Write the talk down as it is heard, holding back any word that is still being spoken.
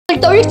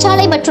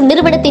தொழிற்சாலை மற்றும்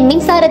நிறுவனத்தின்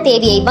மின்சார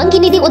தேவையை வங்கி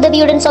நிதி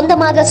உதவியுடன்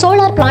சொந்தமாக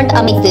சோலார் பிளான்ட்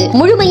அமைத்து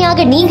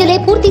முழுமையாக நீங்களே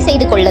பூர்த்தி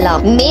செய்து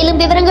கொள்ளலாம்.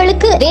 மேலும்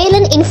விவரங்களுக்கு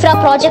Velan infra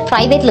project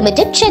private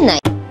limited, Chennai.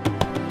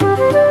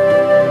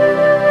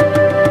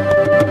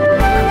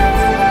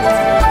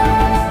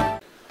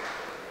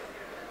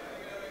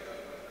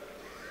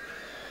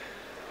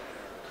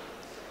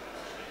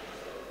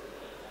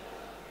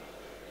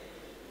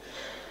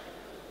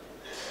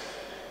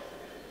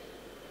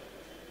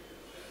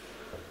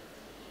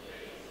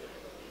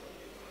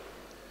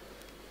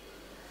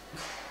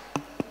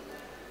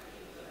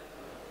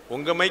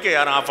 உங்க மைக்கை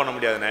யாரும் ஆஃப் பண்ண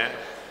முடியாதுண்ணே.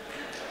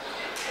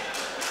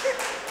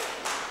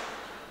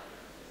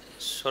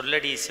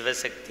 சொல்லடி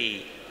சிவசக்தி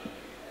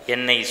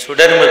என்னை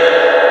சுடர்மு.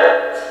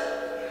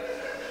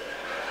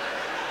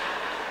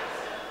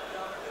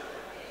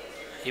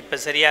 இப்ப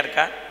சரியா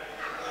இருக்கா?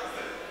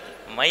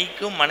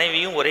 மைக்கும்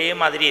மனைவியும் ஒரே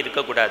மாதிரி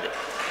இருக்கக்கூடாது,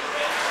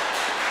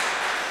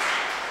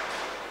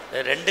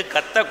 ரெண்டு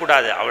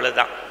கத்தக்கூடாது,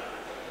 அவ்வளவுதான்.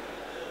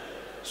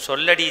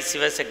 சொல்லடி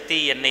சிவசக்தி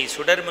என்னை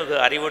சுடர்மிகு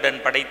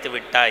அறிவுடன் படைத்து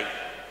விட்டாய்,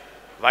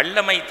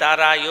 வல்லமை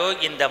தாராயோ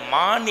இந்த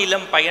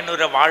மாநிலம்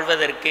பயனுற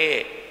வாழ்வதற்கே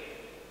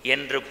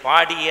என்று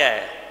பாடிய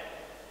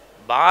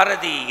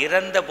பாரதி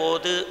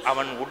இறந்தபோது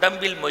அவன்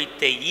உடம்பில்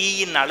மொய்த்த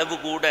ஈயின் அளவு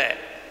கூட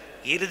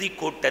இறுதி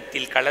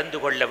கூட்டத்தில் கலந்து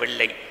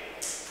கொள்ளவில்லை.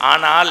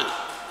 ஆனால்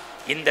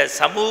இந்த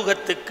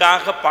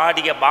சமூகத்துக்காக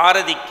பாடிய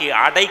பாரதிக்கு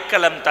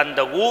அடைக்கலம்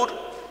தந்த ஊர்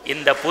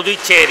இந்த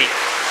புதுச்சேரி.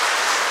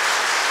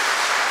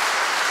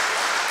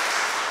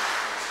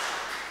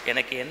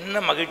 எனக்கு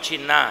என்ன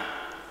மகிழ்ச்சின்னா,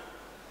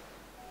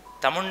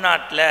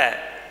 தமிழ்நாட்டில்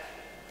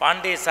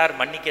பாண்டே சார்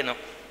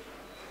மன்னிக்கணும்,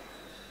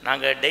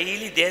 நாங்கள்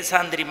டெய்லி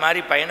தேசாந்திரி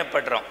மாதிரி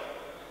பயணப்படுறோம்.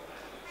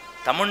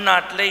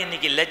 தமிழ்நாட்டில்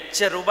இன்றைக்கி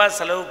 ₹1,00,000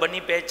 செலவு பண்ணி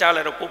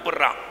பேச்சாளரை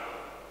கூப்பிடுறான்,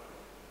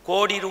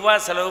 கோடி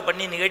ரூபாய் செலவு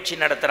பண்ணி நிகழ்ச்சி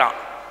நடத்துகிறான்.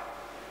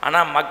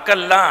 ஆனால்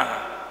மக்கள்லாம்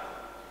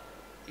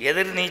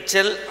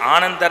எதிர்நீச்சல்,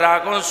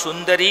 ஆனந்தராகம்,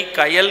 சுந்தரி,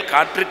 கயல்,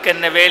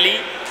 காற்றுக்கென்ன வேலி,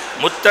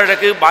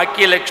 முத்தழகு,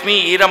 பாக்கியலட்சுமி,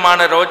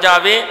 ஈரமான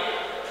ரோஜாவே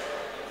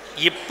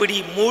இப்படி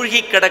மூழ்கி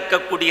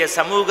கிடக்கக்கூடிய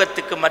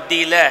சமூகத்துக்கு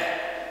மத்தியில்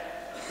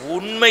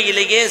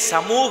உண்மையிலேயே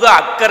சமூக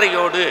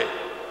அக்கறையோடு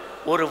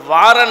ஒரு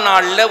வார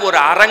நாளில் ஒரு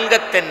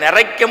அரங்கத்தை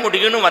நிறைக்க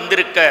முடியும்னு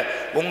வந்திருக்க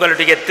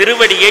உங்களுடைய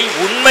திருவடியை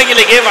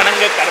உண்மையிலேயே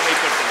வணங்க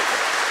கடமைப்பட்டிருக்க.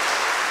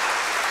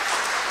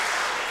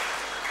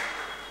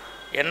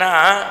 ஏன்னா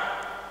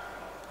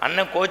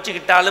அண்ணன்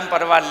கோச்சிக்கிட்டாலும்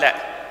பரவாயில்ல,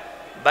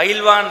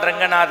 பைல்வான்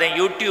ரங்கநாதன்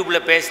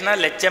யூடியூப்பில் பேசினா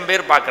 1,00,000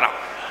 பேர் பார்க்குறான்.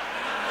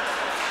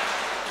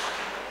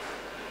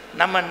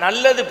 நம்ம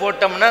நல்லது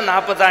போட்டோம்னா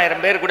 40,000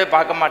 பேர் கூட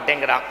பார்க்க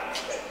மாட்டேங்கிறான்.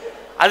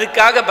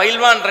 அதுக்காக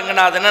பைல்வான்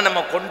ரங்கநாதனை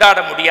நம்ம கொண்டாட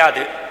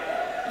முடியாது.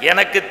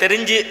 எனக்கு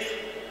தெரிஞ்சு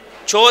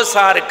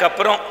சோசாருக்கு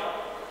அப்புறம்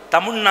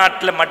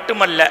தமிழ்நாட்டில்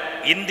மட்டுமல்ல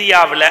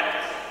இந்தியாவில்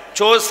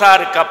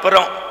சோசாருக்கு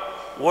அப்புறம்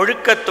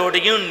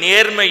ஒழுக்கத்தோடையும்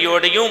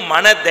நேர்மையோடையும்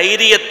மன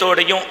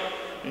தைரியத்தோடையும்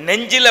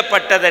நெஞ்சில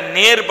பட்டதை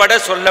நேர்பட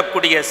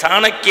சொல்லக்கூடிய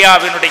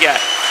சாணக்கியாவினுடைய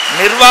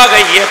நிர்வாக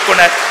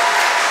இயக்குனர்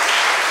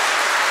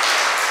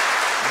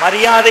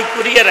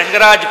மரியாதைக்குரிய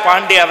ரங்கராஜ்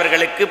பாண்டே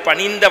அவர்களுக்கு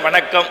பணிந்த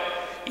வணக்கம்.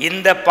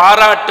 இந்த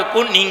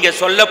பாராட்டுக்கும் நீங்க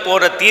சொல்ல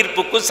போற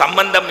தீர்ப்புக்கும்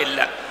சம்பந்தம்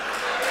இல்லை.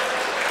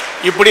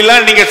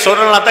 இப்படிலாம் நீங்க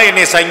சொல்லலாம் தான்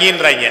என்னை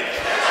சங்கின்றாங்க.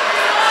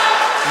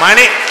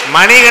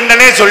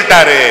 மணிகண்டனே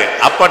சொல்லிட்டாரு,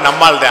 அப்ப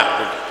நம்மால் தான்.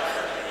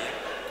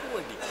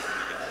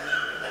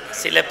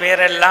 சில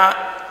பேரெல்லாம்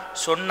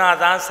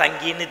சொன்னாதான்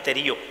சங்கின்னு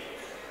தெரியும்,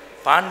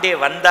 பாண்டே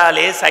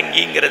வந்தாலே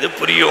சங்கிங்கிறது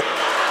புரியும்.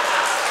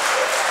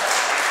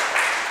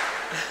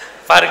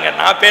 பாருங்க,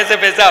 நான் பேச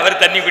பேச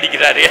அவர் தண்ணி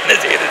குடிக்கிறாரு, என்ன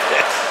செய்யறது?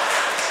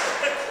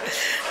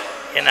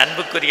 என்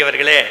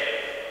அன்புக்குரியவர்களே,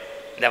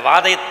 இந்த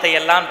வாதத்தை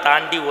எல்லாம்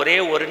தாண்டி ஒரே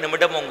ஒரு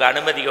நிமிடம் உங்கள்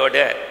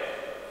அனுமதியோடு,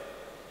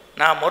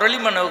 நான் முரளி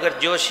மனோகர்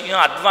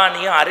ஜோஷியும்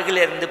அத்வானியும்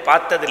அருகில் இருந்து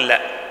பார்த்ததில்லை,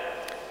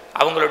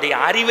 அவங்களுடைய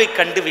அறிவை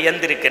கண்டு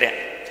வியந்திருக்கிறேன்.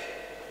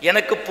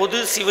 எனக்கு பொது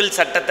சிவில்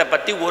சட்டத்தை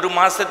பற்றி ஒரு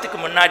மாதத்துக்கு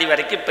முன்னாடி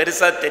வரைக்கும்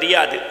பெருசாக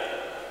தெரியாது.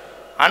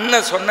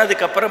 அண்ணன்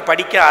சொன்னதுக்கப்புறம்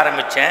படிக்க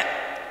ஆரம்பித்தேன்.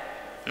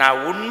 நான்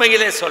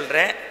உண்மையிலே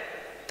சொல்கிறேன்,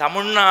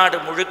 தமிழ்நாடு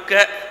முழுக்க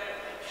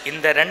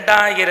இந்த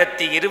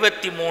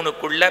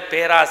 2023க்குள்ள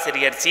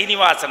பேராசிரியர்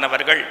சீனிவாசன்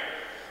அவர்கள்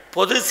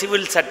பொது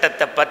சிவில்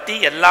சட்டத்தை பற்றி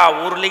எல்லா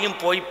ஊர்லேயும்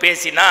போய்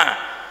பேசினா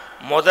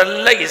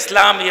முதல்ல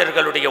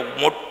இஸ்லாமியர்களுடைய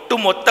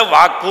ஒட்டுமொத்த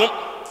வாக்கும்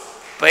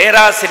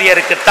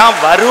பேராசிரியருக்குத்தான்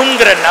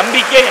வருங்கிற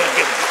நம்பிக்கை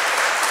எனக்கு இருக்கு.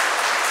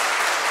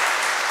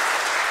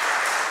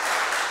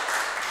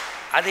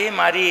 அதே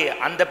மாதிரி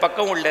அந்த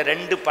பக்கம் உள்ள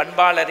 2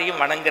 பண்பாளரையும்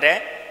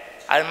வணங்குறேன்.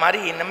 அது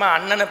மாதிரி இன்னமும்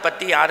அண்ணனை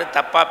பற்றி யாரும்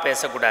தப்பாக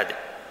பேசக்கூடாது.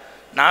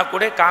 நான்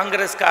கூட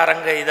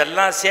காங்கிரஸ்காரங்க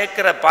இதெல்லாம்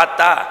சேர்க்கிறத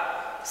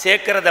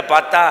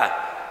பார்த்தா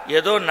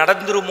ஏதோ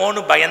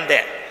நடந்துருமோன்னு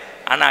பயந்தேன்.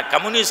 ஆனால்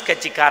கம்யூனிஸ்ட்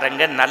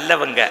கட்சிக்காரங்க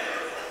நல்லவங்க,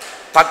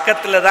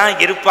 பக்கத்தில் தான்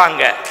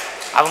இருப்பாங்க.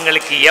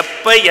 அவங்களுக்கு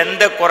எப்போ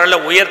எந்த குரலை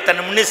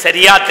உயர்த்தணும்னு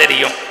சரியா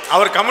தெரியும்.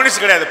 அவர்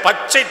கம்யூனிஸ்ட் கிடையாது,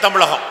 பச்சை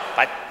தமிழகம்.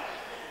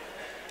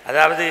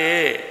 அதாவது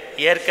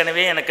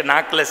ஏற்கனவே எனக்கு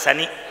நாக்கில்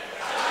சனி.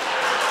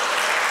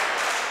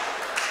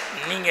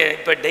 நீங்கள்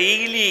இப்போ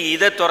டெய்லி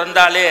இதை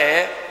திறந்தாலே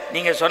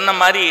நீங்கள் சொன்ன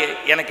மாதிரி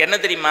எனக்கு என்ன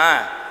தெரியுமா,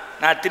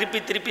 நான் திருப்பி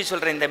திருப்பி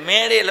சொல்கிறேன், இந்த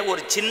மேடையில்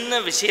ஒரு சின்ன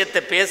விஷயத்தை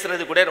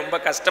பேசுறது கூட ரொம்ப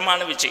கஷ்டமான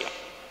விஷயம்.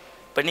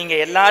 இப்போ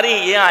நீங்கள்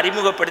எல்லாரையும் ஏன்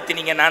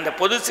அறிமுகப்படுத்தினீங்க? நான் அந்த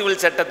பொது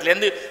சிவில்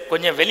சட்டத்திலேருந்து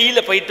கொஞ்சம்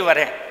வெளியில் போயிட்டு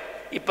வரேன்.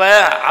 இப்போ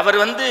அவர்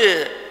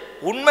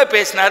உண்மை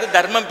பேசினார்,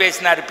 தர்மம்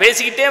பேசினார்,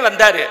 பேசிக்கிட்டே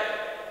வந்தார்.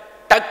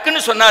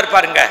 டக்குன்னு சொன்னார்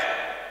பாருங்க,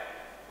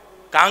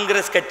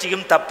 காங்கிரஸ்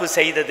கட்சியும் தப்பு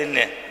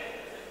செய்ததுன்னு.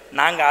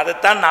 நாங்கள்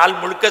அதைத்தான் நாள்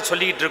முழுக்க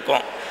சொல்லிக்கிட்டு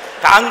இருக்கோம்.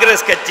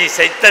 காங்கிரஸ் கட்சி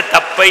செய்த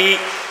தப்பை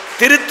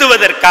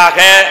திருத்துவதற்காக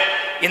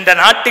இந்த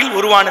நாட்டில்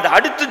உருவானது.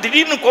 அடுத்து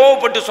திடீர்னு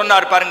கோவப்பட்டு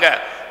சொன்னார் பாருங்க,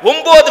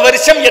 9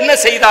 வருஷம் என்ன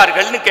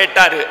செய்தார்கள்னு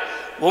கேட்டாரு.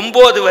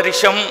 9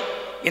 வருஷம்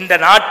இந்த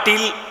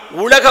நாட்டில்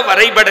உலக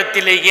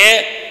வரைபடத்திலேயே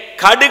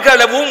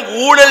கடுகளவும்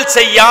ஊழல்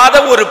செய்யாத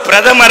ஒரு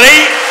பிரதமரை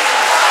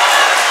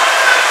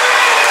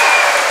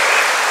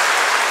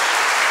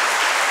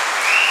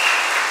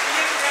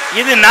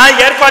இது நான்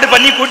ஏற்பாடு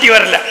பண்ணி கூட்டி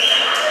வரல.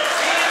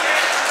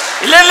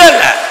 இல்ல இல்ல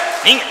இல்ல,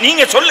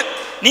 நீங்க சொல்லு.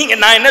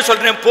 நான் என்ன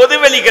சொல்றேன்,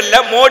 பொதுவெளிகள்ல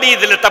மோடி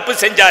இதுல தப்பு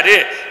செஞ்சாரு,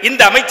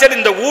 இந்த அமைச்சர்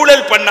இந்த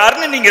ஊழல்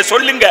பண்ணாருன்னு நீங்க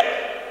சொல்லுங்க.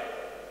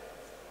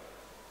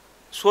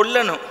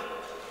 சொல்லணும்.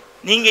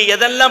 நீங்க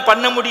எதெல்லாம்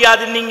பண்ண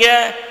முடியாது, நீங்க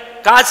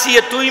காசிய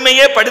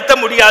தூய்மையே படுத்த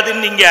முடியாது.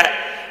 நீங்க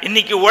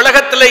இன்னைக்கு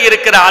உலகத்துல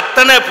இருக்கிற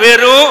அத்தனை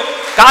பேரும்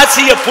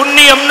காசிய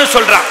புண்ணியம்னு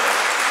சொல்றான்.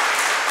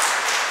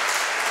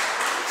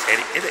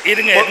 சரி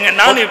இருங்க இருங்க,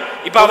 நான்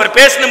இப்ப அவர்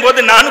பேசும் போது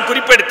நானும்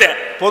குறிப்பெடுத்தேன்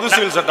பொது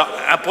சிவில் சட்டம்.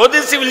 பொது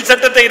சிவில்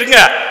சட்டத்தை இருங்க,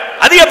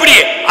 அது எப்படி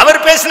அவர்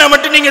பேசினா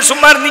மட்டும் நீங்க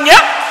சும்மா இருந்தீங்க?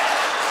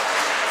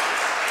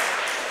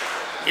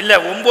 இல்ல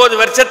 9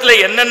 வருஷத்துல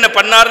என்னென்ன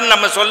பண்ணாருன்னு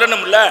நம்ம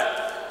சொல்லணும்ல.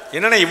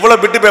 என்னன்னா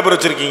இவ்வளவு பிட்டு பேப்பர்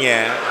வச்சிருக்கீங்க?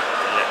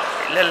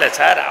 இல்ல இல்ல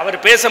சார், அவர்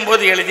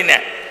பேசும்போது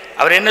எழுதினேன்.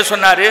 அவர் என்ன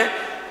சொன்னாரு,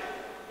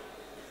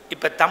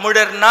 இப்ப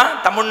தமிழர்னா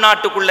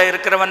தமிழ்நாட்டுக்குள்ள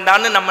இருக்கிறவன்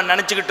தான் நம்ம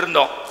நினைச்சுக்கிட்டு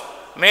இருந்தோம்.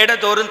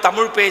 மேடத்தோறும்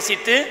தமிழ்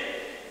பேசிட்டு,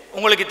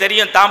 உங்களுக்கு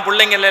தெரியும் தாம்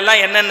பிள்ளைங்கள்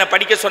எல்லாம் என்னென்ன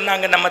படிக்க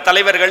சொன்னாங்க நம்ம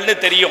தலைவர்கள்னு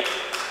தெரியும்.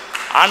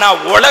 ஆனா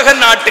உலக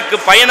நாட்டுக்கு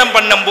பயணம்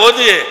பண்ணும்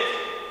போது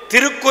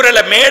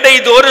திருக்குறளை மேடை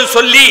தோறும்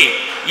சொல்லி,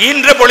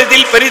 ஈன்ற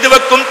பொழுதில்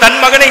பெரிதுவக்கும் தன்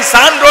மகனை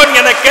சான்றோன்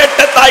என கேட்ட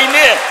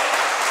தாய்னு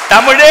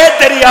தமிழே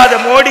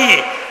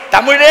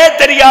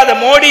தெரியாத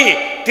மோடி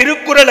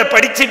திருக்குறளை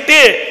படிச்சுட்டு,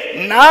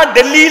 நான்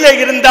டெல்லியில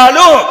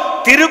இருந்தாலும்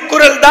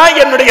திருக்குறள் தான்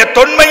என்னுடைய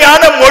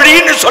தொன்மையான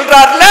மொழின்னு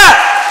சொல்றாருல,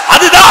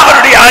 அதுதான்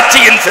அவருடைய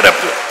ஆட்சியின்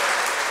சிறப்பு.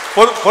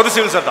 பொது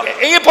சிவில் சட்டம்,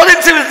 பொது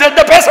சிவில்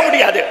சட்டம் பேச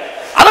முடியாது.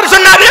 அவர்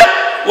சொன்னாரு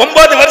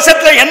 9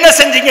 வருஷத்துல என்ன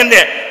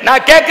செஞ்சீங்கன்னு.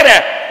 நான்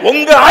கேட்கிறேன்,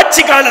 உங்க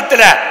ஆட்சி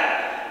காலத்துல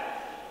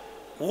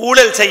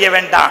ஊழல் செய்ய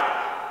வேண்டாம்,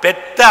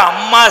 பெத்த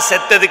அம்மா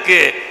செத்ததுக்கு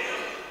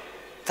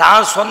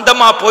தான்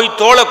சொந்தமா போய்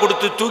தோலை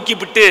கொடுத்து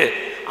தூக்கிவிட்டு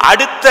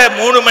அடுத்த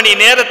 3 மணி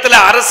நேரத்துல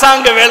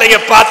அரசாங்க வேலையை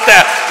பார்த்த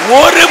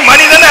ஒரு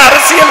மனிதனை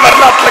அரசியல்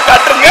வரலாற்றுல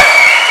காட்டுங்க.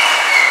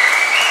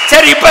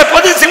 சரி, இப்ப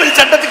பொது சிவில்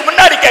சட்டத்துக்கு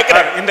முன்னாடி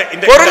கேட்கிறேன்,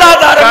 இந்த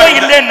பொருளாதாரமே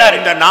இல்லைன்னா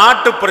இந்த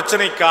நாட்டு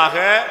பிரச்சனைக்காக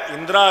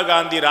இந்திரா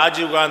காந்தி,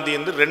 ராஜீவ் காந்தி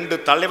என்று 2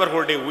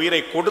 தலைவர்களுடைய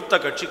உயிரை கொடுத்த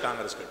கட்சி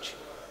காங்கிரஸ் கட்சி.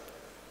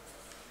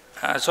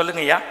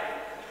 சொல்லுங்க ஐயா,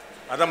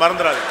 அதை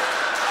மறந்துடாது.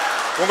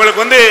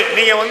 உங்களுக்கு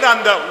நீங்க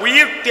அந்த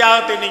உயிர்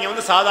தியாகத்தை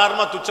நீங்க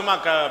சாதாரணமா துச்சமா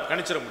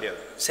கணிச்சிட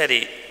முடியாது.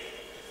 சரி,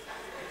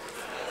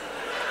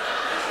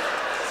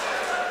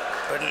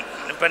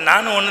 இப்ப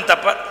நானும் ஒன்றும்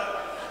தப்பா,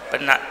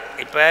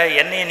 இப்ப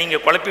என்னைய நீங்க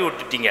குழப்பி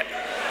விட்டுட்டீங்க.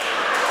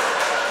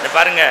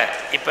 பாருங்க,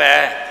 இப்ப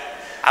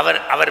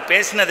அவர்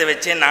பேசினதை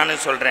வச்சே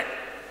நானும் சொல்றேன்.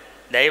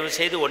 தயவு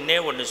செய்து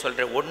ஒன்று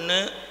சொல்றேன், ஒன்று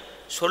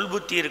சொல்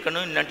புத்தி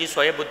இருக்கணும், இல்லாட்டி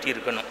சுய புத்தி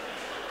இருக்கணும்.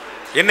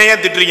 என்னையா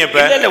திட்டுறீங்க?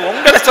 இப்ப இல்ல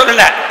உங்களை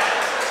சொல்லல.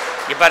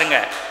 பாருங்க,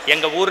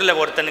 எங்க ஊர்ல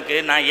ஒருத்தனுக்கு,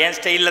 நான் என்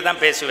ஸ்டைலில்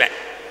தான் பேசுவேன்,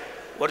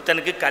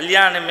 ஒருத்தனுக்கு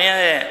கல்யாணமே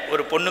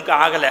ஒரு பொண்ணுக்கு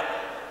ஆகலை.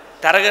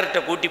 தரகர்கிட்ட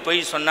கூட்டி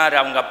போய்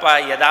சொன்னார் அவங்க அப்பா,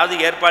 ஏதாவது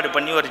ஏற்பாடு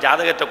பண்ணி ஒரு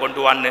ஜாதகத்தை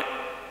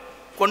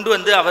கொண்டு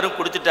வந்து அவரும்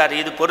கொடுத்துட்டாரு.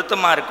 இது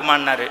பொருத்தமாக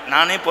இருக்குமான்னாரு.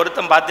 நானே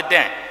பொருத்தம்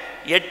பார்த்துட்டேன்,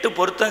 8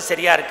 பொருத்தம்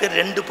சரியா இருக்கு,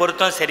 2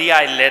 பொருத்தம் சரியா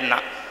இல்லைன்னா.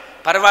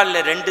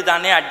 பரவாயில்ல, 2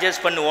 தானே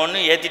அட்ஜஸ்ட் பண்ணுவோன்னு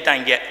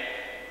ஏற்றிட்டாங்க.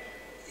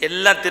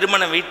 எல்லாம்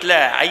திருமண வீட்டில்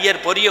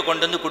ஐயர் பொரியை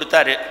கொண்டு வந்து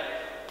கொடுத்தாரு.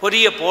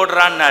 பொரியை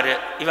போடுறான்னாரு,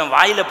 இவன்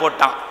வாயில்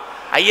போட்டான்.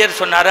 ஐயர்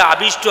சொன்னார்,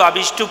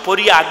 அபிஷ்டு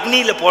பொரியை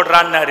அக்னியில்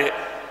போடுறான்னாரு.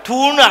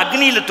 தூணு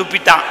அக்னியில்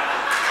துப்பிட்டான்.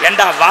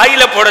 ஏண்டா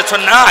வாயில போட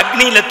சொன்னா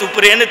அக்னியில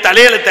துப்புறேன்னு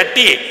தலையில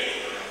தட்டி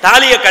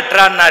தாலியை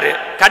கட்டுறான்னாரு.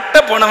 கட்ட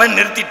போனவன்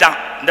நிறுத்திட்டான்.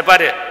 இந்த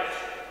பாரு,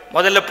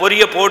 முதல்ல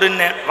பொரிய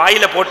போடுன்னு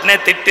வாயில போட்டுனே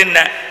திட்டுன்ன,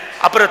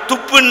 அப்புறம்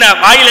துப்புன்ன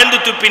வாயிலேருந்து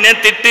துப்பினே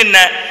திட்டுன்ன,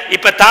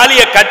 இப்ப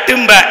தாலியை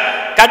கட்டும்ப,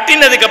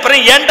 கட்டினதுக்கு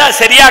அப்புறம் ஏண்டா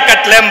சரியா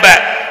கட்டலம்ப,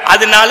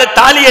 அதனால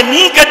தாலியை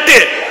நீ கட்டு,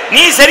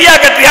 நீ சரியா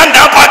கட்டுறியான்னு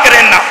நான்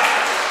பாக்குறேன்னா.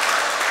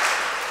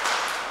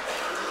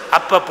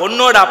 அப்ப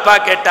பொண்ணோட அப்பா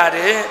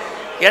கேட்டாரு,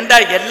 ஏண்டா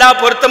எல்லா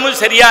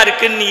பொருத்தமும் சரியா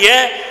இருக்குன்னியே,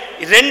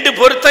 2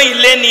 பொருத்தம்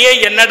இல்லைன்னியே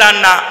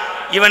என்னடான்னா,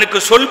 இவனுக்கு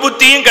சொல்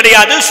புத்தியும்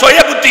கிடையாது, சுய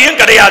புத்தியும்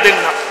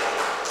கிடையாதுன்னா.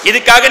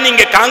 இதுக்காக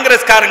நீங்க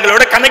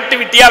காங்கிரஸ்காரங்களோட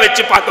கனெக்டிவிட்டியா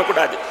வச்சு பார்க்க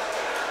கூடாது.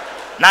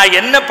 நான்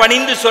என்ன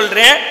பணிந்து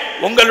சொல்றேன்,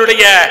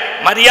 உங்களுடைய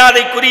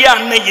மரியாதைக்குரிய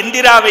அன்னை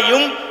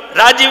இந்திராவையும்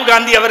ராஜீவ்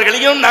காந்தி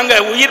அவர்களையும் நாங்க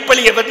உயிர்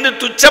பலியை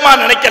துச்சமா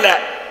நினைக்கல,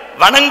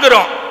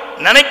 வணங்குறோம்,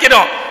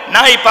 நினைக்கிறோம்.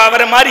 நான் இப்ப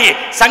அவரை மாதிரி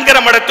சங்கர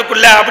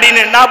மடத்துக்குள்ள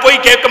அப்படின்னு நான் போய்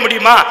கேட்க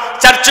முடியுமா?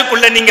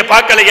 சர்ச்சுக்குள்ள நீங்க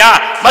பார்க்கலையா,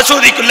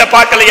 மசூதிக்குள்ள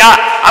பார்க்கலையா,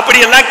 அப்படி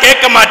எல்லாம்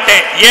கேட்க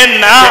மாட்டேன்.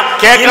 ஏன்னா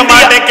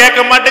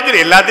கேட்க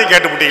மாட்டேங்குது, எல்லாத்தையும்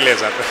கேட்டு விட்டீங்களே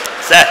சார்.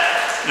 சார்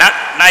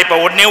நான் இப்ப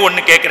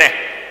ஒண்ணு கேட்கிறேன்.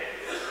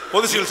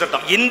 பொது சிவில்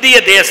சட்டம், இந்திய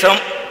தேசம்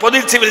பொது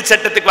சிவில்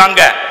சட்டத்துக்கு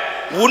வாங்க.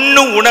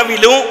 உண்ணும்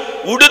உணவிலும்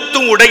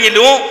உடுத்தும்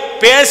உடையிலும்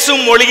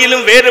பேசும்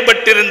மொழியிலும்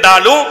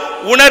வேறுபட்டிருந்தாலும்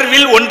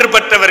உணர்வில்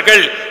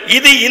ஒன்றுபட்டவர்கள்.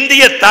 இது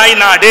இந்திய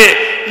தாய்நாடு.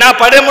 நான்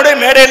படமுறை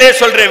மேடையிலே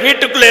சொல்றேன்,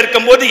 வீட்டுக்குள்ள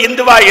இருக்கும் போது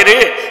இந்துவாயிரு,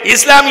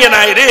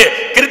 இஸ்லாமியனாயிரு,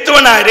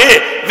 கிறிஸ்துவனாயிரு,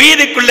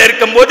 வீதிக்குள்ள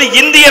இருக்கும் போது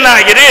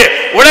இந்தியனாயிரு,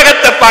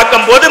 உலகத்தை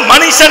பார்க்கும் போது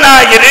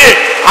மனுஷனாயிரு.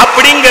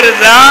 அப்படிங்கிறது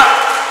தான்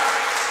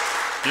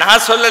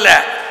நான்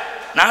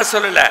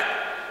சொல்லல.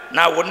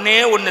 நான்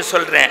ஒன்னு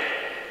சொல்றேன்.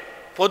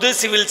 பொது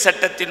சிவில்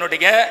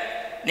சட்டத்தினுடைய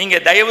நீங்க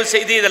தயவு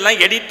செய்து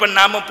இதெல்லாம் எடிட்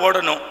பண்ணாம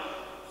போடணும்.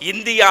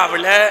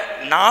 இந்தியாவில்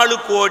 4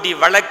 கோடி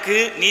வழக்கு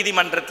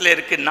நீதிமன்றத்தில்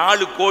இருக்கு.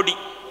 4 கோடி.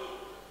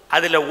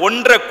 அதுல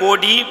 1.5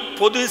 கோடி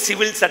பொது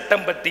சிவில்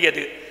சட்டம்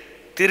பற்றியது.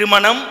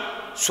 திருமணம்,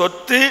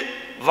 சொத்து,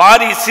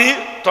 வாரிசு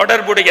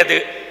தொடர்புடையது.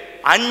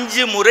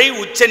 5 முறை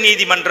உச்ச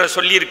நீதிமன்றம்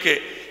சொல்லியிருக்கு.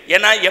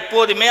 ஏன்னா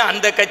எப்போதுமே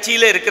அந்த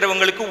கட்சியில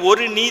இருக்கிறவங்களுக்கு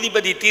ஒரு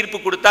நீதிபதி தீர்ப்பு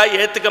கொடுத்தா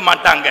ஏத்துக்க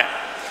மாட்டாங்க,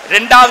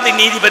 2வது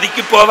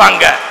நீதிபதிக்கு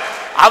போவாங்க.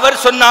 அவர்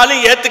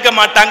சொன்னாலும் ஏத்துக்க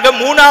மாட்டாங்க,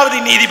 3வது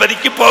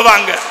நீதிபதிக்கு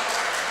போவாங்க.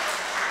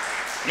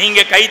 நீங்க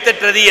கை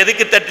தட்டுறது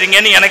எதுக்கு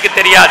தட்டுறீங்கன்னு எனக்கு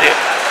தெரியாது.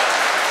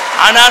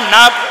 ஆனா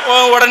நான்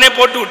உடனே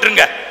போட்டு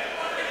விட்டுருங்க.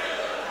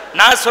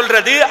 நான்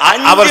சொல்றது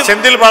அவர்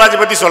செந்தில் பாலாஜி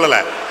பத்தி சொல்லல,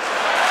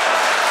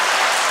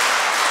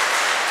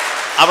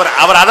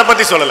 அவர் அதை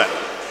பத்தி சொல்லல.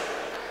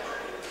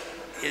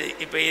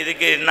 இப்ப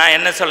இதுக்கு நான்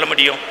என்ன சொல்ல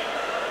முடியும்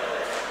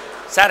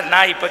சார்?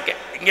 நான் இப்ப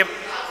இங்க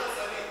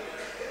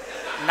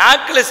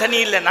நாக்குல சனி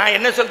இல்லை. நான்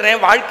என்ன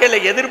சொல்றேன், வாழ்க்கையில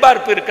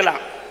எதிர்பார்ப்பு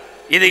இருக்கலாம்.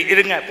 இது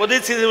இருங்க, பொது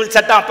சிவில்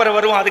சட்டம் அப்புறம்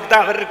வரும், அதுக்கு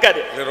தான் அவர்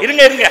இருக்காரு.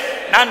 இருங்க,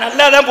 நான்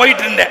நல்லா தான்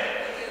போயிட்டு இருந்தேன்,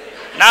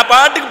 நான்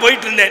பாட்டுக்கு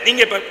போயிட்டு இருந்தேன்.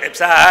 நீங்க இப்ப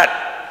சார்,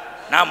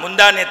 நான்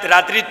முந்தா நேற்று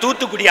ராத்திரி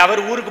தூத்துக்குடி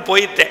அவர் ஊருக்கு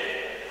போயிட்டேன்.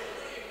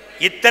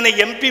 இத்தனை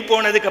எம்பி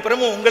போனதுக்கு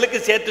அப்புறமும் உங்களுக்கு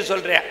சேர்த்து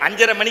சொல்றேன்,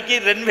 5:30 மணிக்கு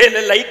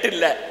ரன்வேல லைட்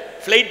இல்லை,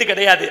 ஃப்ளைட்டு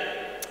கிடையாது.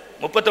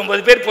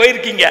 39 பேர்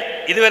போயிருக்கீங்க.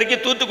 இது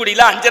வரைக்கும்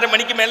தூத்துக்குடியில் 5:30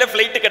 மணிக்கு மேலே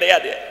ஃப்ளைட்டு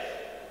கிடையாது.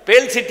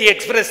 பேல் சிட்டி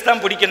எக்ஸ்பிரஸ்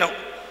தான் பிடிக்கணும்.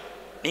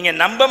 நீங்கள்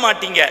நம்ப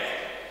மாட்டீங்க,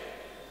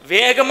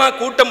 வேகமாக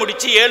கூட்டம்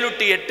முடித்து 7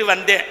 to 8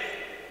 வந்தேன்.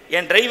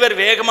 என் டிரைவர்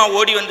வேகமாக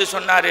ஓடி வந்து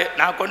சொன்னார்,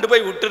 நான் கொண்டு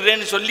போய்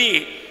விட்டுறேன்னு சொல்லி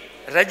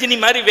ரஜினி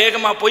மாதிரி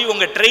வேகமாக போய்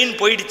உங்கள் ட்ரெயின்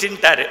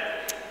போயிடுச்சுன்ட்டாரு.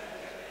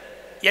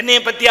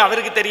 என்னையை பற்றி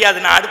அவருக்கு தெரியாது,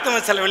 நான்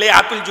அடுத்தவன் செலவிலே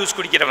ஆப்பிள் ஜூஸ்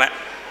குடிக்கிறவன்.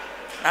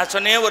 நான்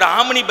சொன்னேன், ஒரு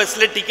ஆம்னி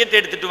பஸ்ஸில் டிக்கெட்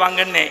எடுத்துகிட்டு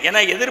வாங்கன்னு. ஏன்னா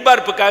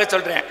எதிர்பார்ப்புக்காக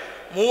சொல்கிறேன்.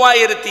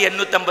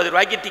 3850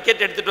 ரூபாய்க்கு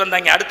டிக்கெட் எடுத்துகிட்டு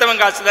வந்தாங்க.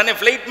 அடுத்தவன் காசு தானே,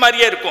 ஃப்ளைட்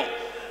மாதிரியே இருக்கும்.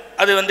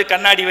 அது வந்து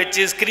கண்ணாடி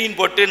வச்சு ஸ்கிரீன்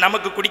போட்டு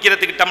நமக்கு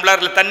குடிக்கிறதுக்கு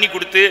டம்ளர்ல தண்ணி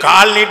கொடுத்து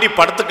கால் நீட்டி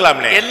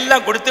படுத்துக்கலாம்ல,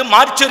 எல்லாம் கொடுத்து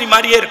மார்ச்சோரி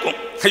மாதிரியே இருக்கும்.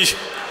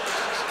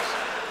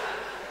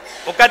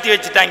 உட்காத்தி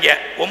வச்சுட்டாங்க.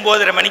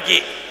 9:30 மணிக்கு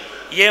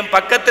என்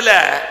பக்கத்துல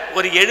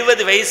ஒரு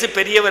 70 வயசு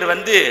பெரியவர்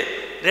வந்து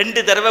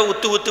 2 தடவை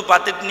உத்து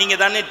பார்த்துட்டு, நீங்க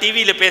தானே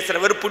டிவியில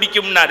பேசுறவர்,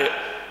 பிடிக்கும்னாரு.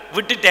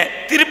 விட்டுட்டேன்.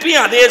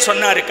 திருப்பியும் அதே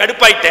சொன்னாரு.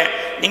 கடுப்பாயிட்டேன்.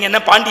 நீங்க என்ன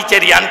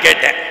பாண்டிச்சேரியான்னு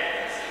கேட்டேன்.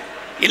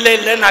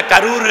 இல்லை நான்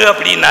கரூர்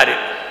அப்படின்னாரு.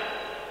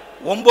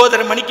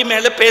 9:30 மணிக்கு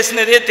மேலே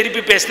பேசினதே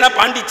திருப்பி பேசினா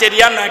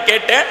பாண்டிச்சேரியா நான்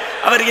கேட்டேன்.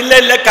 அவர்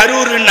இல்லை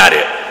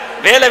கரூருன்னாரு.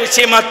 வேலை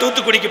விஷயமா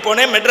தூத்துக்குடிக்கு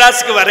போனேன்,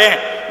 மெட்ராஸுக்கு வரேன்,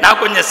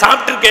 நான் கொஞ்சம்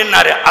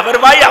சாப்பிட்ருக்கேன்னாரு. அவர்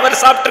வாய்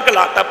அவர்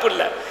சாப்பிட்ருக்கலாம், தப்பு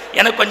இல்லை,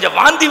 எனக்கு கொஞ்சம்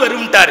வாந்தி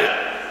வரும்ட்டாரு.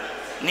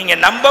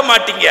 நீங்கள் நம்ப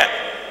மாட்டீங்க,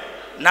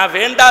 நான்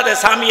வேண்டாத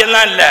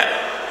சாமியெல்லாம் இல்லை.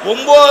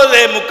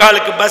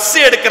 9:45 பஸ்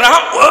எடுக்கிறான்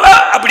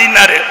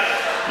அப்படின்னாரு.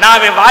 நான்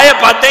அவன் வாயை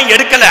பார்த்தேன்,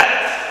 எடுக்கல.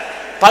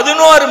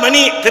 11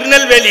 மணி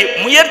திருநெல்வேலி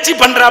முயற்சி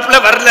பண்றாப்புல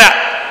வரல.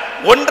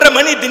 1:30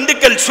 மணி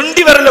திண்டுக்கல்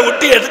சுண்டி வரல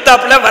விட்டு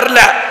எடுத்தாப்புல வரல.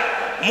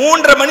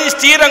 3:30 மணி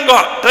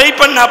ஸ்ரீரங்கம் ட்ரை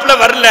பண்ணாப்புல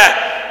வரல.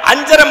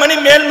 5:30 மணி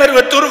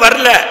மேல்மருவத்தூர்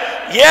வரல.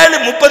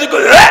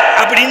 7:30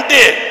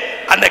 அப்படின்ட்டு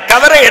அந்த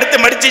கவரை எடுத்து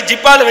மடிச்சு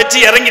ஜிப்பால வச்சு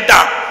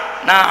இறங்கிட்டான்.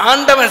 நான்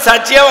ஆண்டவன்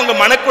சாட்சியா, உங்க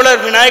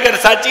மணக்குளர்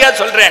விநாயகர் சாட்சியா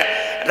சொல்றேன்,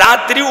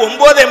 ராத்திரி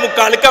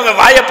 9:45 அவன்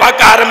வாயை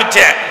பார்க்க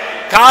ஆரம்பிச்சேன்.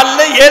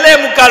 காலைல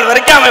 7:45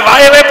 வரைக்கும் அவன்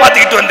வாயவே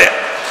பார்த்துக்கிட்டு வந்தேன்.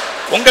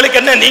 உங்களுக்கு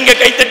என்ன, நீங்க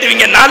கை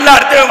தட்டுவீங்க, நான்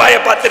அடுத்தவன்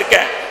வாயை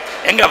பார்த்திருக்கேன்.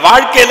 எங்க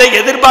வாழ்க்கையில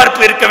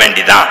எதிர்பார்ப்பு இருக்க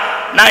வேண்டிதான்.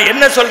 நான்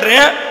என்ன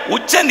சொல்றேன்,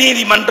 உச்ச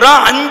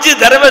நீதிமன்றம் 5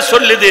 தடவை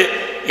சொல்லுது.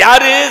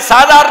 யாரு,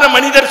 சாதாரண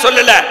மனிதர்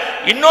சொல்லல.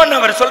 இன்னொன்னு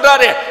அவர்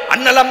சொல்றாரு,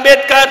 அண்ணல்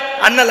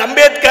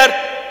அம்பேத்கர்.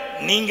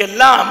 நீங்க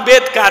எல்லாம்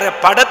அம்பேத்கரை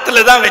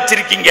படத்துல தான்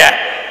வச்சிருக்கீங்க.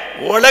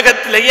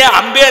 உலகத்திலேயே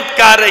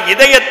அம்பேத்கரை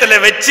இதயத்துல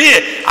வச்சு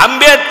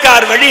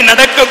அம்பேத்கர் வழி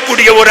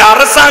நடக்கக்கூடிய ஒரு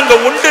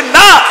அரசாங்கம்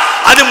உண்டுன்னா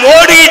அது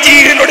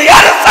மோடிஜியினுடைய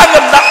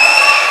அரசாங்கம் தான்.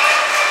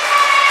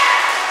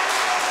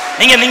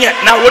 நீங்க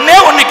நான்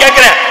ஒண்ணு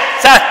கேட்கிறேன்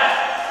சார்,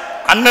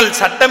 அண்ணல்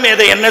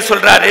சட்டமேதை என்ன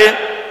சொல்றாரு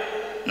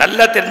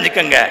நல்லா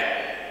தெரிஞ்சுக்கங்க.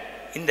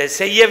 இந்த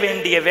செய்ய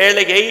வேண்டிய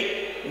வேலையை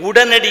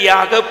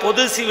உடனடியாக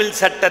பொது சிவில்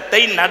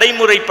சட்டத்தை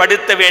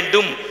நடைமுறைப்படுத்த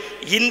வேண்டும்.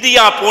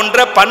 இந்தியா போன்ற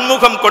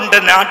பன்முகம் கொண்ட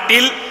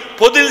நாட்டில்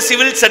பொது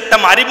சிவில்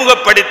சட்டம்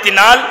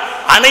அறிமுகப்படுத்தினால்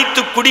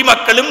அனைத்து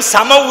குடிமக்களும்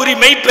சம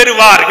உரிமை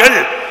பெறுவார்கள்.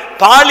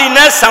 பாலின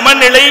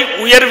சமநிலை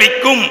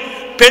உயர்விக்கும்,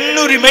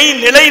 பெண்ணுரிமை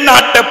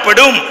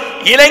நிலைநாட்டப்படும்,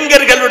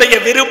 இளைஞர்களுடைய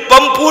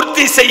விருப்பம்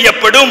பூர்த்தி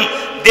செய்யப்படும்,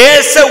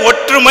 தேச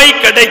ஒற்றுமை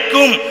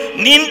கிடைக்கும்,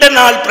 நீண்ட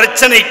நாள்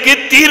பிரச்சனைக்கு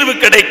தீர்வு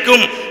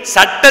கிடைக்கும்,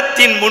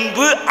 சட்டத்தின்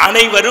முன்பு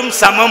அனைவரும்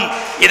சமம்.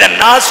 இதை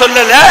நான்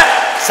சொல்லல,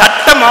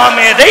 சட்ட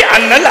மாமேதை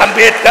அண்ணல்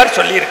அம்பேத்கர்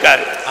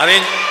சொல்லியிருக்காரு.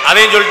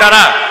 அதையும்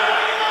சொல்லிட்டாரா?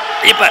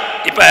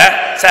 இப்ப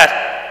சார்,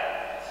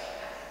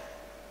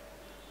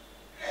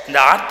 இந்த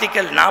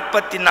ஆர்டிகல்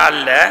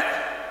 44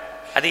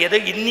 அது ஏதோ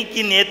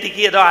இன்னைக்கு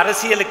நேற்றுக்கு ஏதோ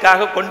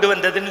அரசியலுக்காக கொண்டு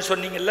வந்ததுன்னு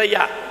சொன்னீங்கல்ல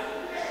ஐயா.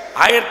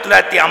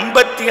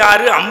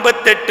 1956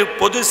 58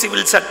 பொது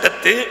சிவில்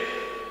சட்டத்து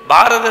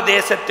பாரத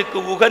தேசத்துக்கு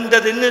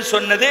உகந்ததுன்னு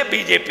சொன்னதே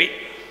பிஜேபி.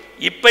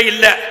 இப்ப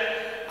இல்ல.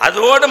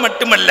 அதோடு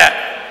மட்டுமல்ல,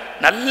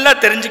 நல்லா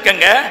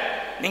தெரிஞ்சுக்கங்க.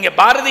 நீங்க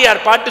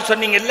பாரதியார் பாட்டு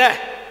சொன்னீங்கல்ல,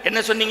 என்ன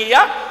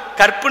சொன்னீங்கய்யா?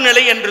 கற்பு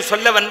நிலை என்று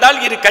சொல்ல வந்தால்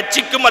இரு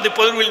கட்சிக்கும் அது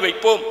பொதுவில்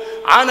வைப்போம்.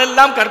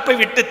 ஆனெல்லாம் கற்பை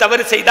விட்டு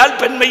தவறு செய்தால்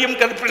பெண்மையும்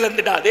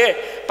கற்பிழந்துடாதே.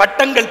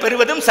 பட்டங்கள்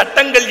பெறுவதும்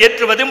சட்டங்கள்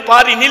ஏற்றுவதும்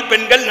பாரினில்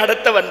பெண்கள்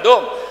நடத்த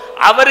வந்தோம்.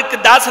 அவருக்கு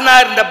தாசனா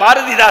இருந்த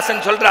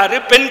பாரதிதாசன் சொல்றாரு,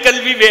 பெண்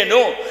கல்வி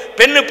வேணும்,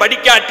 பெண்ணு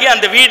படிக்காட்டி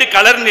அந்த வீடு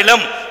கலர்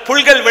நிலம்,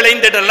 புல்கள்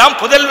விளைந்திடலாம்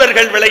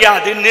புதல்வர்கள்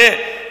விளையாதுன்னு.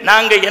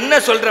 நாங்க என்ன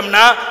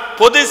சொல்றோம்னா,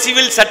 பொது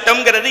சிவில்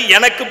சட்டம்ங்கிறது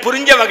எனக்கு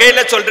புரிஞ்ச வகையில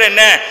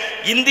சொல்றேன்னு,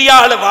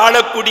 இந்தியாவில்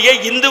வாழக்கூடிய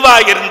இந்துவா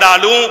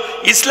இருந்தாலும்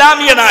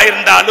இஸ்லாமியனா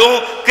இருந்தாலும்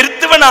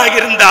கிறிஸ்துவனாக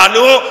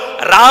இருந்தாலும்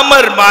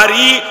ராமர்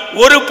மாதிரி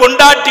ஒரு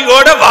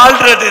பொண்டாட்டியோட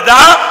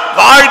வாழ்றதுதான்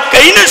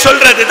வாழ்க்கைன்னு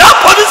சொல்றதுதான்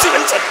பொது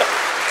சிவில் சட்டம்.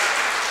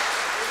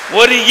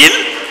 ஒரு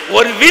இல்,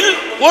 ஒரு வில்,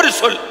 ஒரு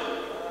சொல்.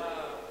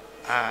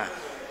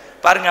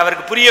 பாருங்க,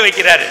 அவருக்கு புரிய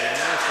வைக்கிறாரு.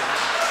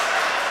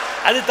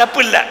 அது தப்பு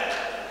இல்லை.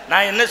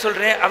 நான் என்ன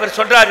சொல்றேன், அவர்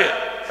சொல்றாரு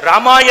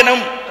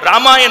ராமாயணம்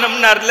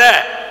ராமாயணம்னார்ல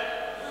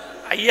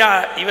ஐயா.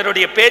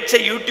 இவருடைய பேச்சை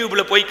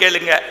யூடியூப்ல போய்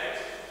கேளுங்க.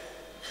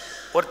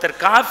 ஒருத்தர்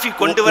காஃபி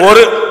கொண்டு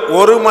வர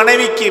ஒரு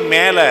மனைவிக்கு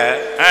மேல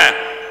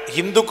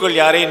இந்துக்கள்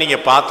யாரையும் நீங்க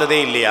பார்த்ததே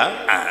இல்லையா?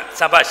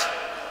 சபாஷ்.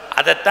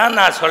 அதைத்தான்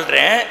நான்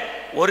சொல்றேன்.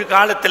 ஒரு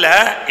காலத்துல,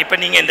 இப்ப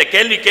நீங்க இந்த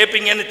கேள்வி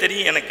கேட்பீங்கன்னு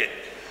தெரியும் எனக்கு,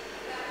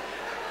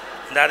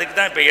 இந்த அதுக்கு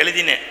தான் இப்ப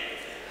எழுதினேன்.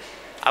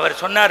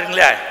 அவர்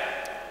சொன்னாருங்களே,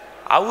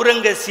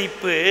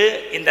 அவுரங்கசீப்பு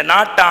இந்த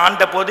நாட்டை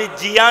ஆண்ட போது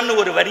ஜியான்னு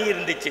ஒரு வரி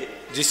இருந்துச்சு.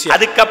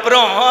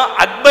 அதுக்கப்புறம்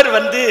அக்பர்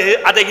வந்து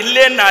அதை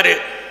இல்லைன்னாரு.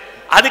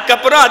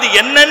 அதுக்கப்புறம் அது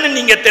என்னன்னு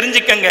நீங்க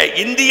தெரிஞ்சுக்கங்க.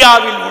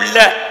 இந்தியாவில் உள்ள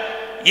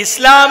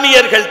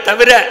இஸ்லாமியர்கள்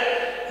தவிர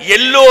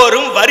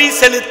எல்லோரும் வரி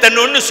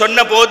செலுத்தணும்னு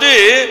சொன்ன போது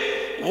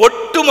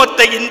ஒட்டுமொத்த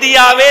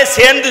இந்தியாவே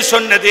சேர்ந்து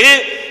சொன்னது,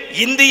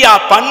 இந்தியா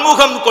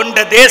பன்முகம் கொண்ட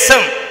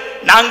தேசம்,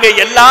 நாங்க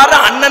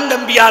எல்லாரும் அண்ணன்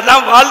தம்பியா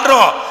தான்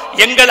வாழ்றோம்,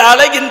 எங்களால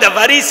இந்த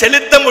வரி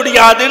செலுத்த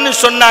முடியாதுன்னு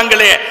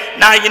சொன்னாங்களே.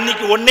 நான்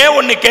இன்னைக்கு ஒன்னே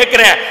ஒன்னு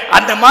கேட்கிறேன்,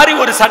 அந்த மாதிரி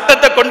ஒரு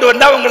சட்டத்தை கொண்டு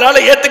வந்தா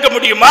உங்களால ஏத்துக்க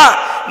முடியுமா?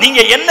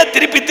 நீங்க என்ன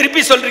திருப்பி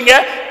திருப்பி சொல்றீங்க?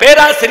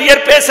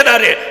 பேராசிரியர்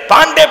பேசுறாரு,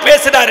 பாண்டே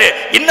பேசுறாரு,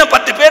 இன்னும்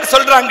 10 பேர்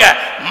சொல்றாங்க.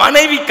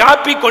 மனைவி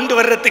காப்பி கொண்டு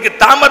வர்றதுக்கு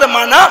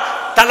தாமதமானா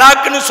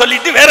தலாக்குன்னு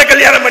சொல்லிட்டு வேற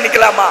கல்யாணம்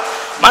பண்ணிக்கலாமா?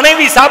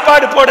 மனைவி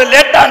சாப்பாடு போட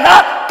லேட்டானா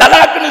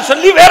தலாக்குன்னு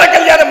சொல்லி வேற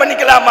கல்யாணம்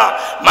பண்ணிக்கலாமா?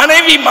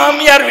 மனைவி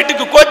மாமியார்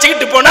வீட்டுக்கு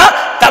கோச்சிக்கிட்டு போனா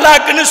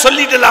தலாக்குன்னு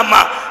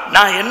சொல்லிடலாமா?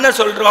 நான் என்ன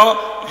சொல்றோம்,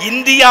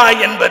 இந்தியா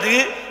என்பது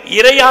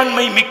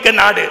இறையாண்மை மிக்க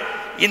நாடு.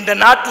 இந்த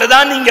நாட்டில்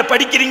தான் நீங்க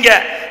படிக்கிறீங்க,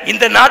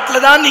 இந்த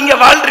நாட்டில் தான் நீங்க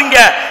வாழ்றீங்க,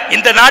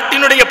 இந்த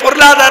நாட்டினுடைய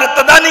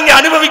பொருளாதாரத்தை தான் நீங்க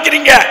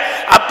அனுபவிக்கிறீங்க.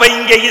 அப்ப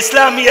இங்க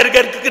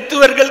இஸ்லாமியர்கள்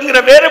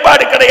கிறிஸ்துவர்கள்ங்கிற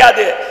வேறுபாடு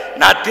கிடையாது.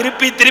 நான்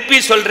திருப்பி திருப்பி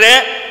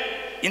சொல்றேன்,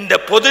 இந்த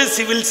பொது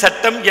சிவில்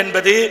சட்டம்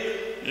என்பது,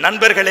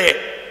 நண்பர்களே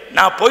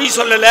நான் பொய்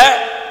சொல்லல,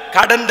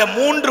 கடந்த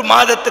 3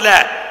 மாதத்துல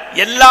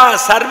எல்லா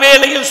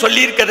சர்வேலையும்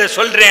சொல்லியிருக்கத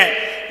சொல்றேன்.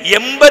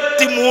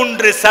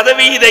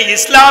 83%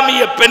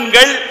 இஸ்லாமிய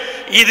பெண்கள்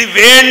இது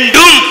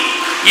வேண்டும்,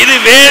 இது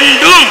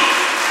வேண்டும்.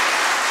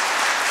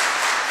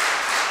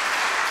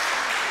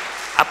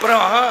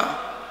 அப்புறம்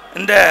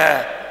இந்த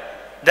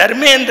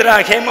தர்மேந்திரா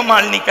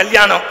ஹேமமாலினி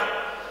கல்யாணம்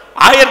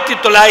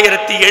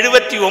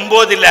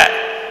 1979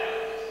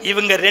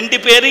 இவங்க 2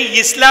 பேரும்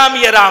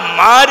இஸ்லாமியரா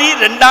மாறி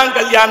 2ஆம்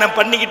கல்யாணம்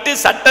பண்ணிக்கிட்டு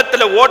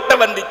சட்டத்துல ஓட்ட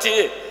வந்துச்சு.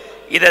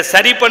 இதை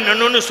சரி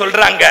பண்ணணும்னு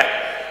சொல்றாங்க.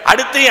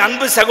 அடுத்து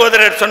அன்பு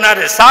சகோதரர்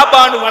சொன்னாரு,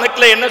 சாபானு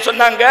வழக்குல என்ன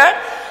சொன்னாங்க,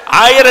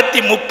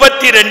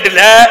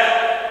 1032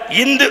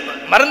 இந்து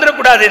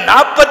மறந்துடக்கூடாது,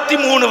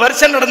 43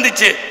 வருஷம்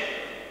நடந்துச்சு.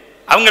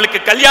 அவங்களுக்கு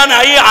கல்யாணம்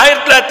ஆகி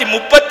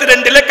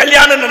 1932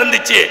 கல்யாணம்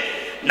நடந்துச்சு.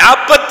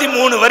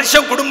 43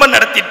 வருஷம் குடும்பம்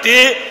நடத்திட்டு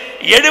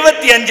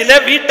 75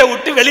 வீட்டை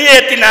விட்டு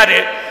வெளியேற்றினாரு.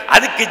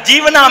 அதுக்கு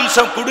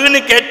ஜீவனாம்சம் கொடுன்னு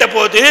கேட்ட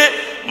போது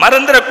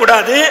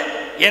மறந்துடக்கூடாது,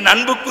 என்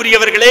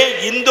அன்புக்குரியவர்களே,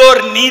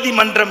 இந்தோர்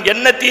நீதிமன்றம்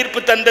என்ன தீர்ப்பு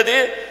தந்தது?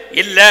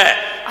 இல்ல,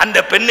 அந்த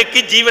பெண்ணுக்கு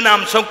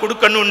ஜீவனாம்சம்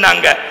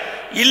கொடுக்கணும்னாங்க.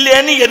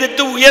 இல்லைன்னு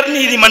எதிர்த்து உயர்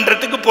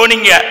நீதிமன்றத்துக்கு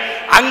போனீங்க,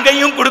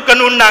 அங்கேயும்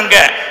கொடுக்கணும்னாங்க.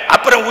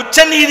 அப்புறம் உச்ச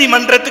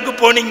நீதிமன்றத்துக்கு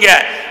போனீங்க,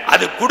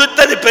 அது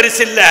கொடுத்தது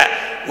பெருசில்ல.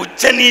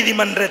 உச்ச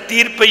நீதிமன்ற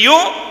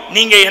தீர்ப்பையும்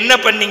நீங்க என்ன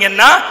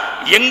பண்ணீங்கன்னா,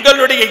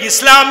 எங்களுடைய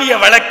இஸ்லாமிய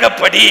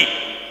வழக்கப்படி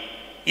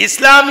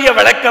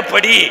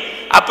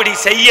அப்படி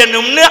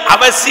செய்யணும்னு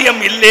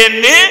அவசியம்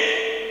இல்லைன்னு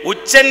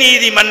உச்ச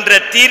நீதிமன்ற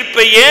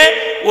தீர்ப்பையே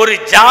ஒரு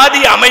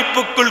ஜாதி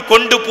அமைப்புக்குள்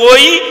கொண்டு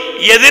போய்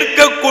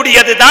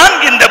எதிர்க்கக்கூடியதுதான்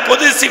இந்த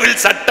பொது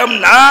சிவில்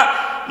சட்டம்னா,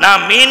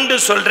 நான்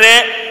மீண்டும்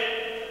சொல்றேன்,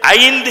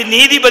 5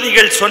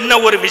 நீதிபதிகள் சொன்ன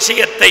ஒரு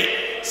விஷயத்தை,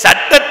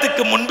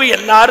 சட்டத்துக்கு முன்பு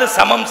எல்லாரும்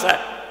சமம்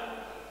சார்.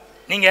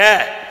 நீங்க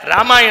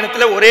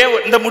ராமாயணத்துல ஒரே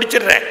இந்த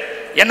முடிச்சிடுறேன்,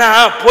 ஏன்னா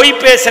பொய்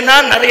பேசினா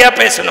நிறைய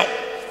பேசணும்,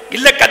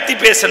 இல்ல கத்தி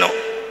பேசணும்.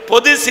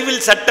 பொது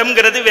சிவில்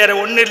சட்டம்ங்கிறது வேற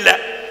ஒண்ணு இல்லை.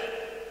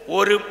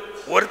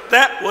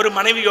 ஒருத்தன் ஒரு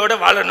மனைவியோட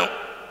வாழணும்.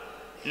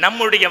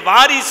 நம்முடைய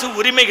வாரிசு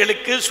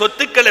உரிமைகளுக்கு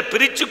சொத்துக்களை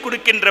பிரித்து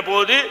கொடுக்கின்ற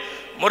போது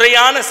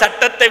முறையான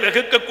சட்டத்தை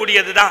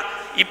வகுக்கக்கூடியது தான்.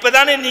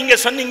 இப்பதானே நீங்க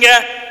சொன்னீங்க,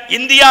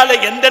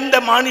 இந்தியாவில் எந்தெந்த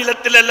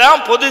மாநிலத்திலெல்லாம்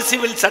பொது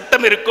சிவில்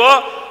சட்டம் இருக்கோ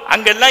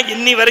அங்கெல்லாம்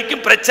இன்னி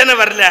வரைக்கும் பிரச்சனை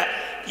வரல.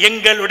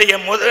 எங்களுடைய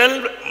முதல்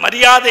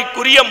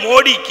மரியாதைக்குரிய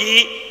மோடிக்கு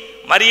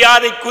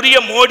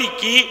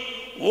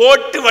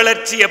ஓட்டு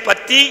வளர்ச்சியை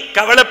பத்தி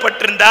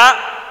கவலைப்பட்டிருந்தா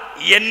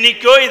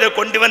என்னைக்கோ இதை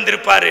கொண்டு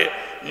வந்திருப்பாரு.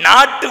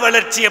 நாட்டு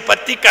வளர்ச்சியை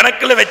பத்தி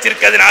கணக்கில்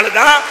வச்சிருக்கிறதுனால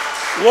தான்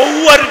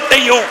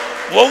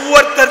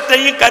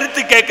ஒவ்வொருத்தரையும்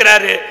கருத்து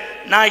கேட்கிறாரு.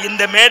 நான்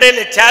இந்த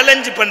மேடையில்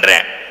சேலஞ்சு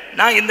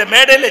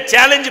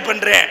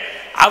பண்றேன்.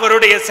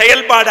 அவருடைய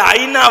செயல்பாடு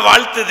ஐநா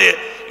வாழ்த்துது.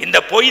 இந்த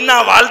பொய்னா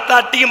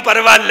வாழ்த்தாட்டியும்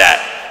பரவாயில்ல.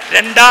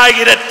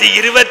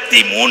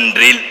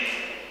 2023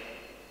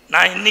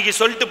 நான் இன்னைக்கு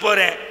சொல்லிட்டு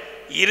போறேன்,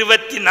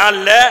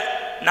 24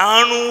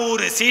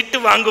 400 சீட்டு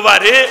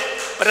வாங்குவாரு,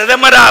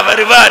 பிரதமரா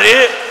வருவாரு.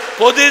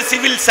 பொது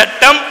சிவில்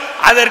சட்டம்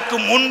அதற்கு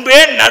முன்பே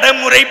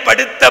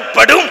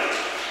நடைமுறைப்படுத்தப்படும்.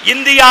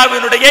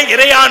 இந்தியாவினுடைய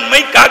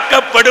இறையாண்மை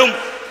காக்கப்படும்.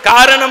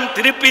 காரணம்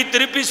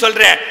திருப்பி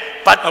சொல்றேன்,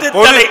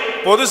 10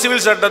 பொது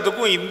சிவில்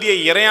சட்டத்துக்கும் இந்திய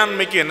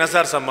இறையாண்மைக்கு என்ன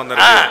சார் சம்பந்தம்?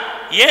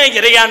 ஏன்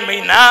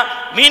இறையாண்மைனா,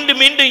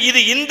 மீண்டும் இது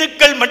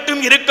இந்துக்கள்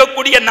மட்டும்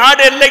இருக்கக்கூடிய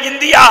நாடு அல்ல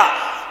இந்தியா.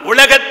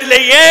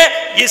 உலகத்திலேயே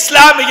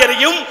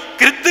இஸ்லாமியரையும்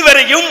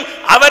கிறிஸ்துவரையும்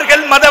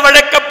அவர்கள் மத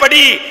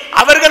வழக்கப்படி,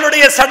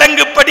 அவர்களுடைய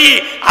சடங்குப்படி,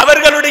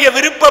 அவர்களுடைய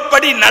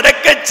விருப்பப்படி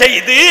நடக்க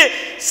செய்து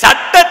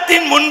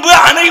சட்டத்தின் முன்பு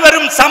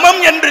அனைவரும்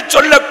சமம் என்று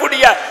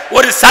சொல்லக்கூடிய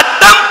ஒரு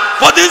சட்டம்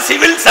பொது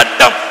சிவில்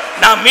சட்டம்.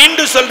 நான்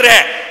மீண்டும்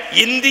சொல்றேன்,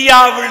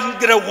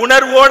 இந்தியாவில்ங்கிற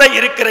உணர்வோடு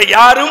இருக்கிற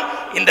யாரும்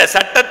இந்த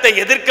சட்டத்தை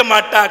எதிர்க்க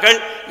மாட்டார்கள்.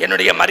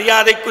 என்னுடைய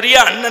மரியாதைக்குரிய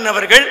அண்ணன்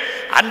அவர்கள்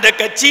அந்த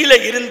கட்சியில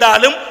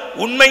இருந்தாலும்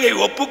உண்மையை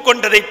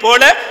ஒப்புக்கொண்டதை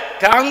போல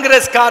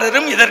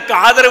காங்கிரஸ்காரரும் இதற்கு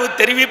ஆதரவு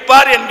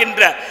தெரிவிப்பார்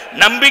என்கின்ற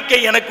நம்பிக்கை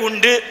எனக்கு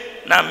உண்டு.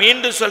 நான்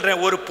மீண்டும்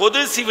சொல்றேன், ஒரு பொது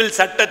சிவில்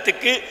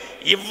சட்டத்துக்கு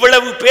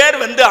இவ்வளவு பேர்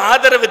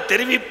ஆதரவு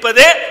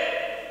தெரிவிப்பதே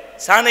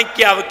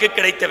சாணக்கியாவுக்கு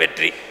கிடைத்த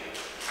வெற்றி.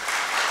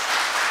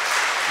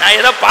 நான்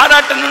ஏதோ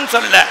பாராட்டணும்னு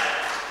சொல்ல,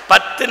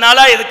 10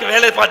 நாளா இதுக்கு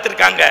வேலை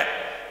பார்த்திருக்காங்க.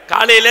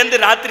 காலையிலேருந்து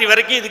ராத்திரி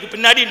வரைக்கும் இதுக்கு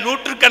பின்னாடி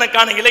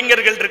நூற்றுக்கணக்கான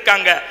இளைஞர்கள்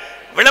இருக்காங்க,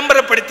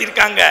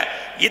 விளம்பரப்படுத்தியிருக்காங்க.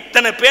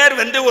 இத்தனை பேர்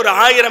ஒரு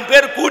 1000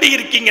 பேர்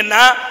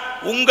கூடியிருக்கீங்கன்னா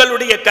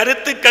உங்களுடைய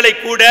கருத்துக்களை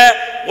கூட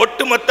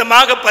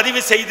ஒட்டுமொத்தமாக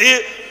பதிவு செய்து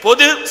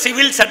பொது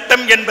சிவில்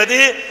சட்டம் என்பது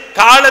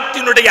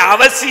காலத்தினுடைய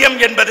அவசியம்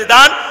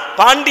என்பதுதான்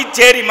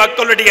பாண்டிச்சேரி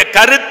மக்களுடைய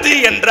கருத்து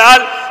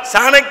என்றால்,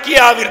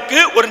 சாணக்கியாவிற்கு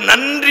ஒரு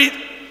நன்றி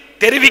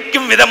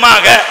தெரிவிக்கும்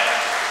விதமாக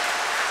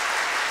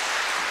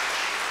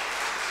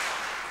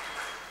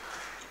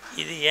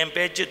இது என்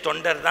பேச்சு.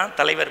 தொண்டர் தான்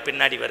தலைவர்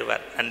பின்னாடி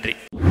வருவார். நன்றி.